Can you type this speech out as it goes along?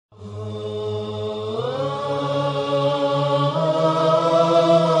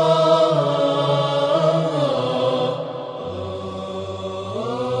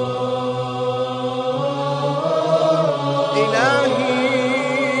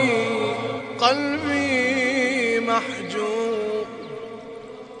قلبي محجوب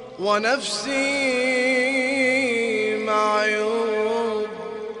ونفسي معيوب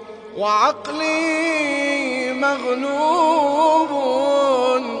وعقلي مغلوب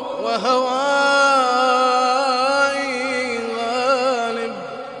وهواي غالب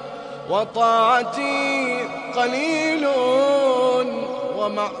وطاعتي قليل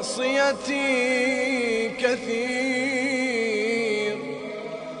ومعصيتي كثير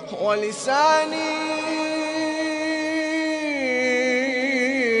ولساني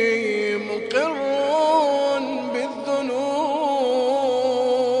مقر بالذنوب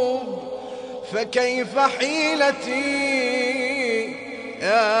فكيف حيلتي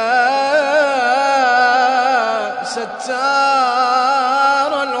يا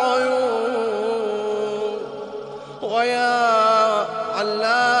ستار العيوب ويا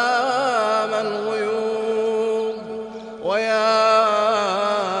علام الغيوب ويا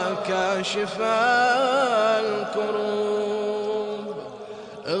كاشف الكروب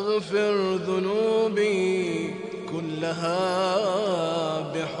اغفر ذنوبي كلها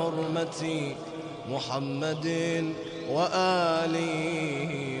بحرمة محمد وآل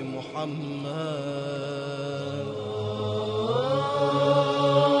محمد.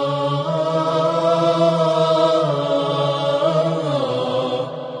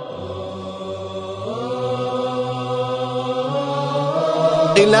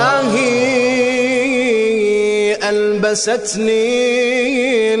 إلهي ألبستني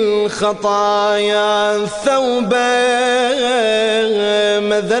الخطايا ثوب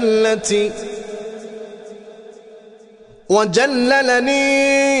مذلتي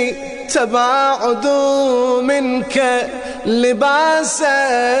وجللني تباعد منك لباس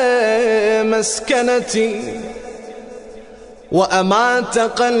مسكنتي وأمات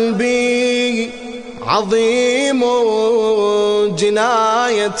قلبي عظيم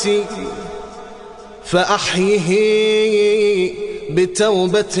جنايتي فأحيه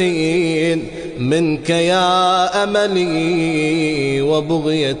بتوبة منك يا أملي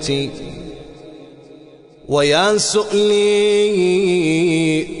وبغيتي ويا سؤلي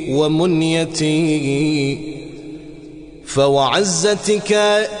ومنيتي فوعزتك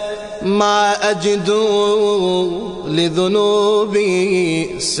ما أجد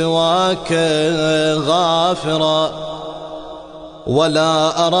لذنوبي سواك غافرا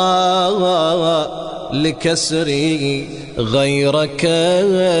ولا أرى لكسري غيرك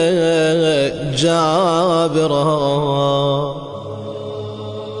جابرا.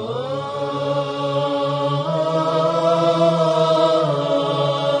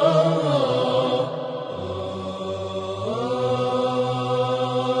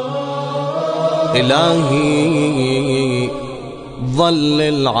 إلهي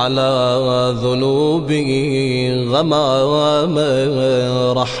ظلل على ذنوبي غمام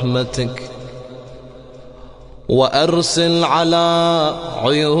رحمتك وأرسل على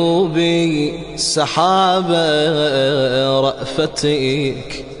عيوبي سحاب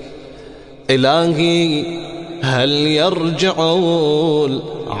رأفتك. إلهي هل يرجع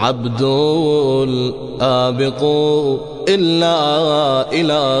العبد الآبق إلا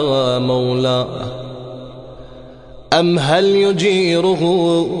إلى مولاه أم هل يجيره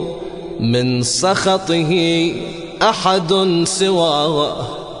من سخطه أحد سواه؟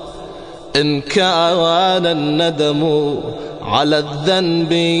 إن كان الندم على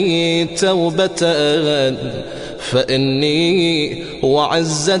الذنب توبة فإني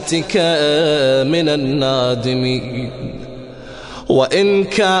وعزتك من النادمين وإن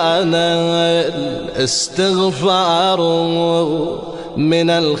كان الاستغفار من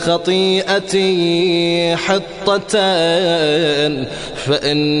الخطيئة حطة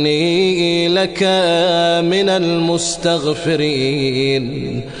فإني لك من المستغفرين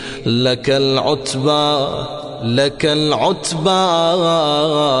لك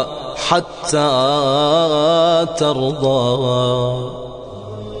العتبى حتى ترضى.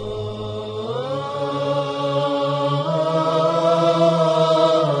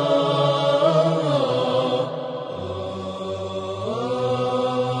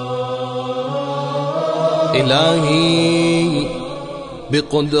 إلهي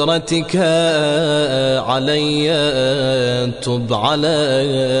بقدرتك علي تب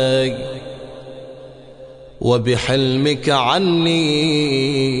علي وبحلمك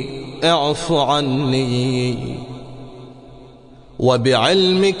عني اعف عني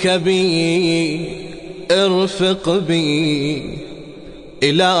وبعلمك بي ارفق بي.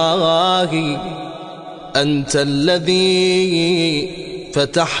 إلهي أنت الذي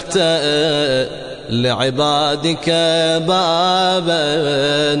فتحت لعبادك بابا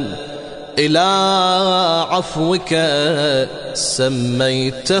إلى عفوك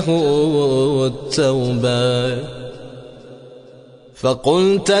سميته التوبة،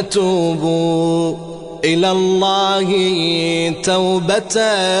 فقلت توبوا إلى الله توبة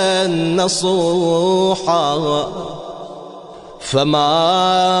نصوحا،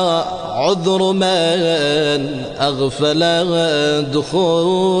 فما عذر من أغفل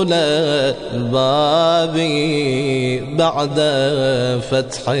دخول الباب بعد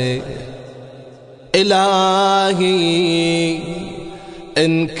فتحه. إلهي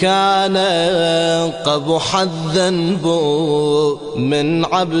إن كان قبح الذنب من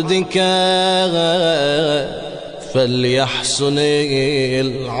عبدك فليحسن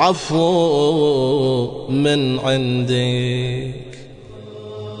العفو من عندك.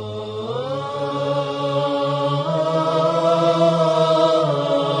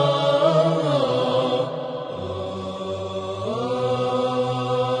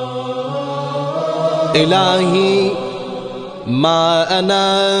 إلهي ما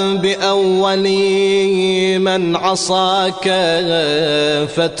أنا بأول من عصاك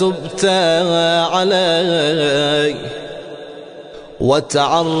فتبت علي،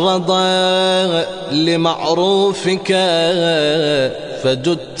 وتعرض لمعروفك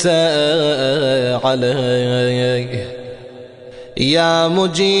فجدت علي. يا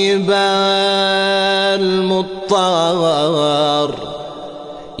مجيب المضطر،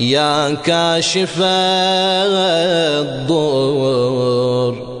 يا كاشف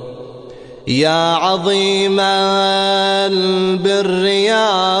الضر، يا عظيم البر، يا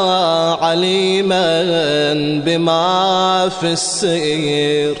عليما بما في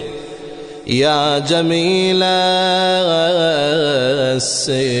السير، يا جميل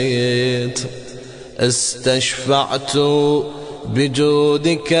الستر. استشفعت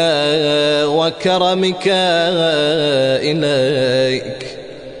بجودك وكرمك إليك،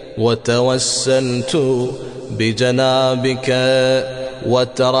 وتوسلت بجنابك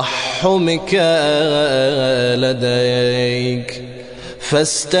وترحمك لديك،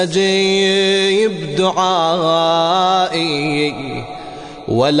 فاستجيب دعائي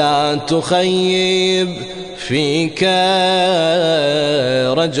ولا تخيب فيك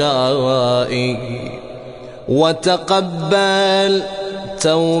رجائي، وتقبل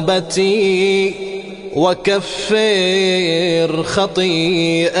توبتي وكفر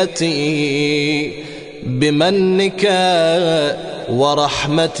خطيئتي بمنك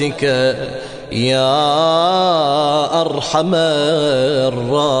ورحمتك يا أرحم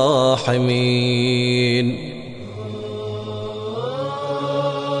الراحمين.